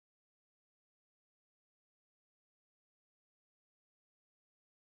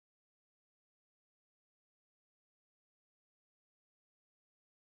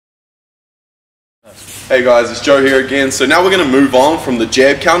Hey guys, it's Joe here again. So now we're going to move on from the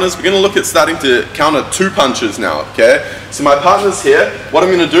jab counters. We're going to look at starting to counter two punches now, okay? So my partner's here. What I'm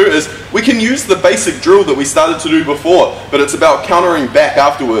going to do is, we can use the basic drill that we started to do before, but it's about countering back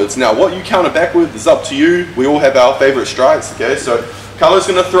afterwards. Now what you counter back with is up to you. We all have our favorite strikes, okay? So Carlo's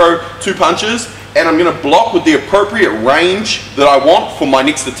going to throw two punches, and I'm going to block with the appropriate range that I want for my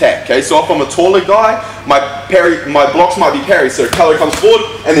next attack, okay? So if I'm a taller guy, my blocks might be parry. So Carlo comes forward,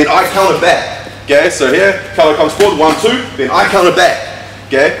 and then I counter back. Okay, so here, Carlo comes forward, 1, 2, then I counter back.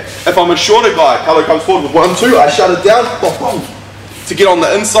 Okay, if I'm a shorter guy, Carlo comes forward with 1, 2, I shut it down, boom, boom, to get on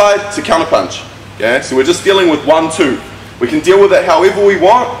the inside to counter punch. Okay, so we're just dealing with 1, 2. We can deal with it however we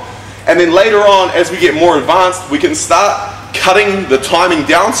want, and then later on, as we get more advanced, we can start cutting the timing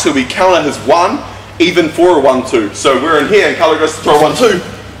down so we counter his 1 even for a 1, 2. So we're in here, and Carlo goes to throw 1, 2.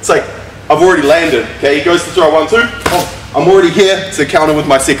 It's like, I've already landed. Okay, he goes to throw 1, 2. Oh, I'm already here to counter with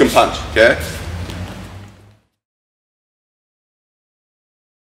my second punch. Okay.